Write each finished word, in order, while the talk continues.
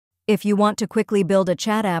If you want to quickly build a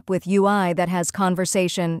chat app with UI that has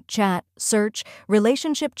conversation, chat, search,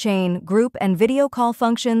 relationship chain, group, and video call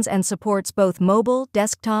functions and supports both mobile,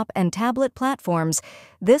 desktop, and tablet platforms,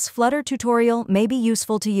 this Flutter tutorial may be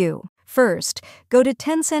useful to you. First, go to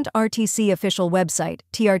Tencent RTC official website,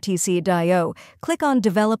 trtc.io, click on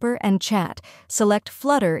Developer and Chat, select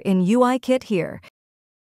Flutter in UIKit here.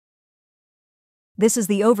 This is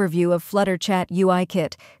the overview of Flutter Chat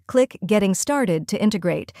UIKit. Click Getting Started to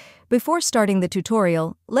integrate. Before starting the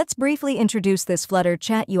tutorial, let's briefly introduce this Flutter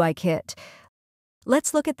Chat UIKit.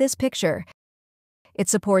 Let's look at this picture. It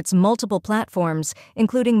supports multiple platforms,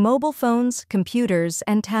 including mobile phones, computers,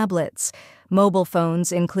 and tablets. Mobile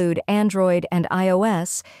phones include Android and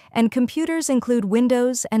iOS, and computers include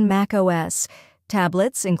Windows and Mac OS.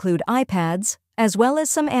 Tablets include iPads, as well as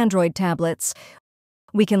some Android tablets.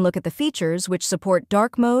 We can look at the features which support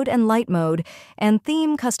dark mode and light mode, and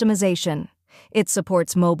theme customization. It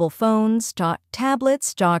supports mobile phones,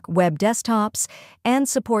 tablets, web desktops, and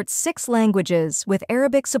supports 6 languages with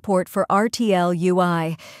Arabic support for RTL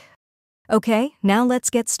UI. Okay, now let's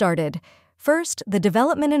get started. First, the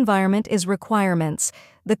development environment is requirements.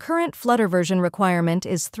 The current Flutter version requirement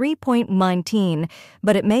is 3.19,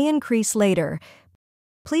 but it may increase later.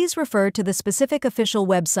 Please refer to the specific official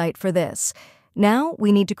website for this. Now,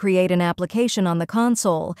 we need to create an application on the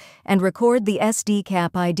console and record the SDK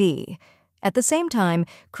ID. At the same time,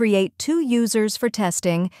 create 2 users for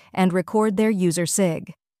testing and record their user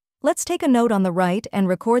SIG. Let's take a note on the right and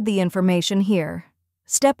record the information here.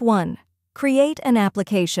 Step 1. Create an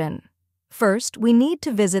application. First, we need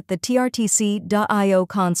to visit the trtc.io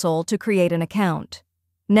console to create an account.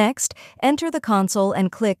 Next, enter the console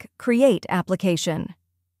and click Create Application.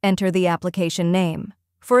 Enter the application name.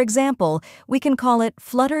 For example, we can call it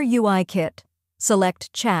Flutter UIKit.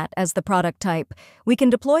 Select Chat as the product type. We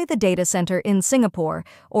can deploy the data center in Singapore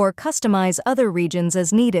or customize other regions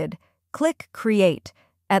as needed. Click Create.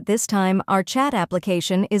 At this time, our chat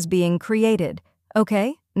application is being created.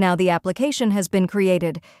 Okay, now the application has been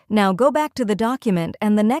created. Now go back to the document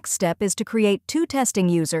and the next step is to create 2 testing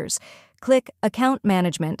users. Click Account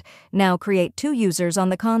Management. Now create 2 users on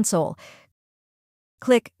the console.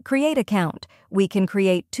 Click Create Account. We can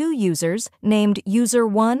create 2 users named User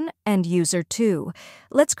 1 and User 2.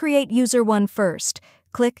 Let's create User 1 first.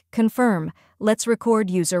 Click Confirm. Let's record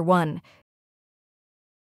User 1.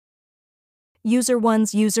 User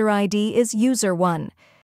 1's user ID is User 1.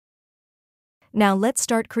 Now let's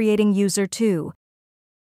start creating User 2.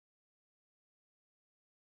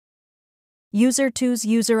 User 2's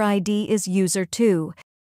user ID is User 2.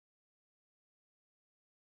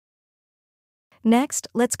 Next,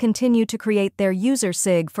 let's continue to create their user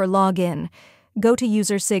SIG for login. Go to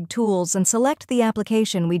User SIG Tools and select the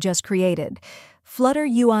application we just created, Flutter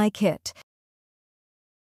UIKit.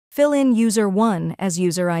 Fill in User 1 as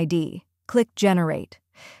user ID. Click Generate.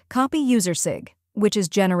 Copy user SIG, which is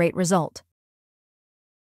Generate Result.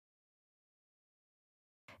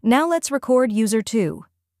 Now let's record User 2.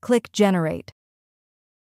 Click Generate.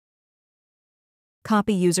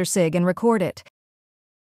 Copy user SIG and record it.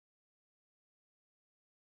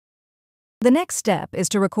 The next step is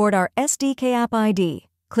to record our SDK app ID.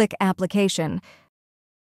 Click Application.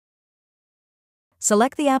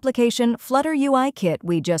 Select the application Flutter UIKit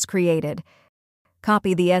we just created.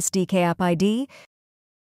 Copy the SDK app ID.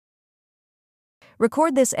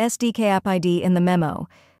 Record this SDK app ID in the memo.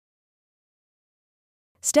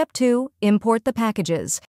 Step 2. Import the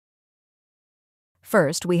packages.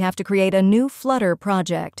 First, we have to create a new Flutter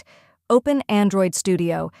project. Open Android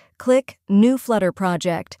Studio. Click New Flutter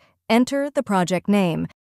Project. Enter the project name.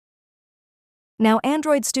 Now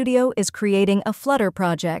Android Studio is creating a Flutter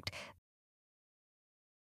project.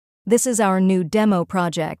 This is our new demo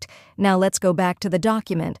project. Now let's go back to the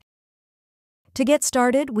document. To get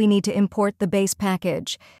started, we need to import the base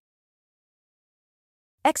package.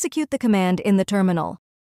 Execute the command in the terminal.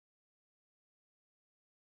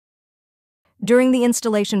 During the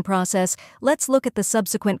installation process, let's look at the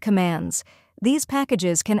subsequent commands. These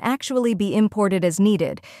packages can actually be imported as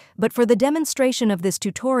needed, but for the demonstration of this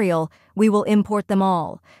tutorial, we will import them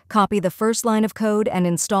all. Copy the first line of code and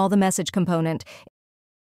install the message component.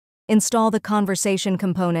 Install the conversation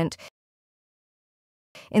component.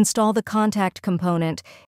 Install the contact component.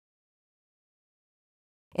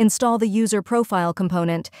 Install the user profile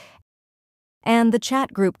component and the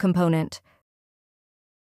chat group component.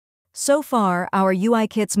 So far, our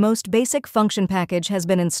UIKit's most basic function package has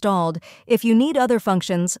been installed. If you need other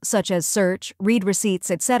functions, such as search, read receipts,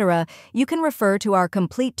 etc., you can refer to our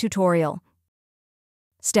complete tutorial.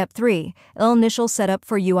 Step 3. lnitial setup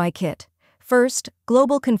for UIKit. First,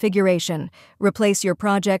 global configuration. Replace your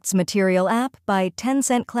project's Material app by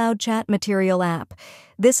Tencent Cloud Chat Material app.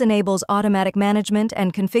 This enables automatic management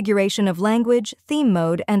and configuration of language, theme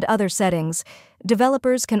mode, and other settings.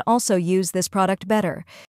 Developers can also use this product better.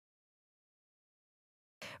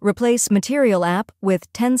 Replace Material app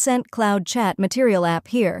with Tencent Cloud Chat Material app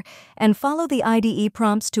here, and follow the IDE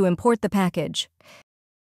prompts to import the package.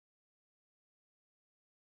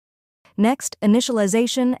 Next,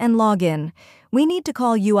 initialization and login. We need to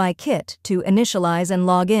call UIKit to initialize and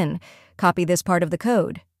log in. Copy this part of the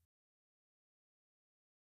code.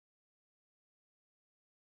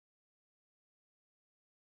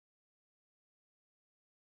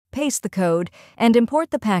 Paste the code and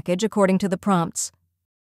import the package according to the prompts.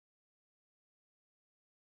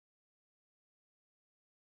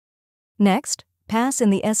 Next, pass in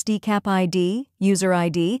the SDCap ID, user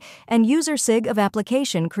ID, and user SIG of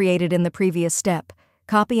application created in the previous step.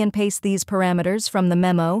 Copy and paste these parameters from the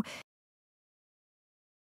memo.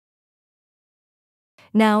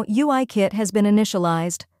 Now UIKit has been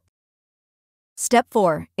initialized. Step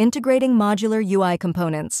 4. Integrating modular UI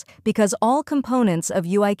components. Because all components of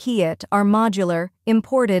UIKit are modular,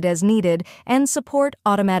 imported as needed, and support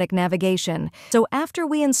automatic navigation. So after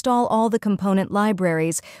we install all the component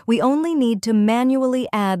libraries, we only need to manually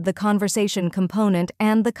add the conversation component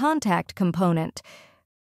and the contact component.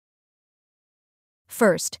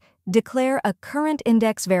 First, declare a current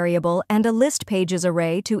index variable and a list pages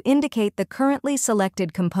array to indicate the currently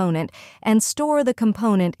selected component and store the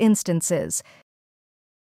component instances.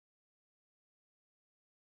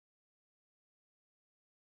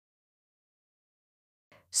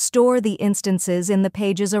 Store the instances in the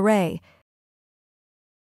pages array.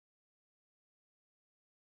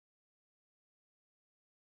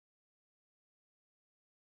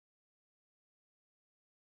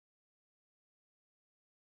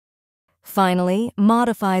 Finally,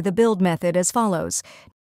 modify the build method as follows.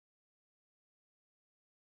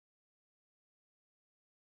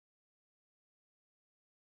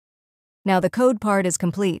 Now the code part is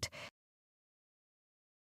complete.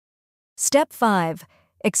 Step 5.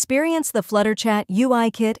 Experience the Flutter Chat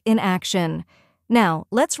UIKit in action. Now,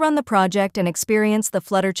 let's run the project and experience the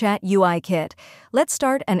Flutter Chat UIKit. Let's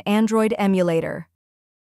start an Android emulator.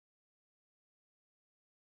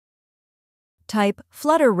 Type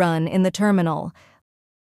Flutter Run in the terminal.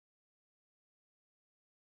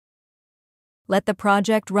 Let the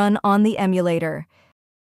project run on the emulator.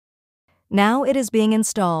 Now it is being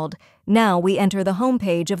installed. Now we enter the home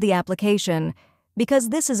page of the application. Because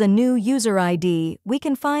this is a new user ID, we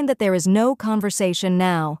can find that there is no conversation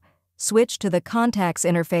now. Switch to the Contacts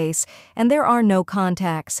interface, and there are no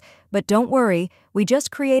contacts. But don't worry, we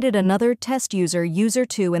just created another test user,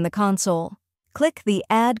 user2, in the console. Click the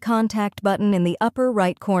Add Contact button in the upper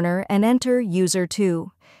right corner and enter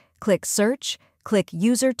user2. Click Search, click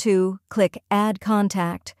user2, click Add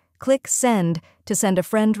Contact, click Send to send a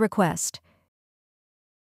friend request.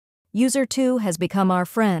 User2 has become our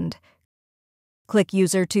friend. Click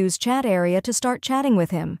User2's chat area to start chatting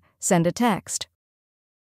with him. Send a text.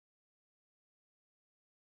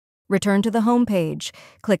 Return to the home page.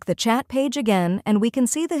 Click the chat page again, and we can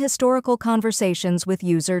see the historical conversations with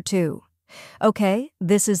User2. Okay,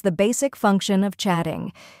 this is the basic function of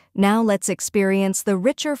chatting. Now let's experience the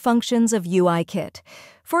richer functions of UIKit.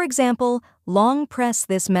 For example, long press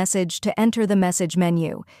this message to enter the message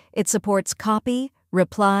menu. It supports copy,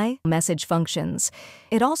 reply, message functions.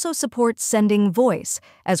 It also supports sending voice,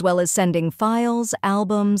 as well as sending files,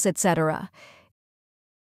 albums, etc.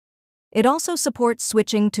 It also supports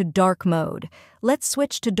switching to dark mode. Let's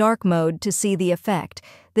switch to dark mode to see the effect.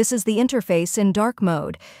 This is the interface in dark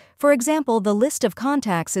mode. For example, the list of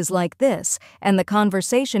contacts is like this, and the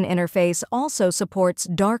conversation interface also supports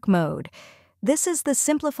dark mode. This is the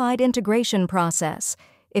simplified integration process.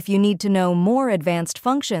 If you need to know more advanced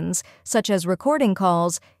functions, such as recording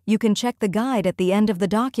calls, you can check the guide at the end of the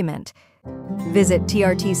document. Visit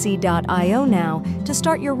trtc.io now to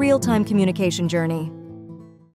start your real-time communication journey.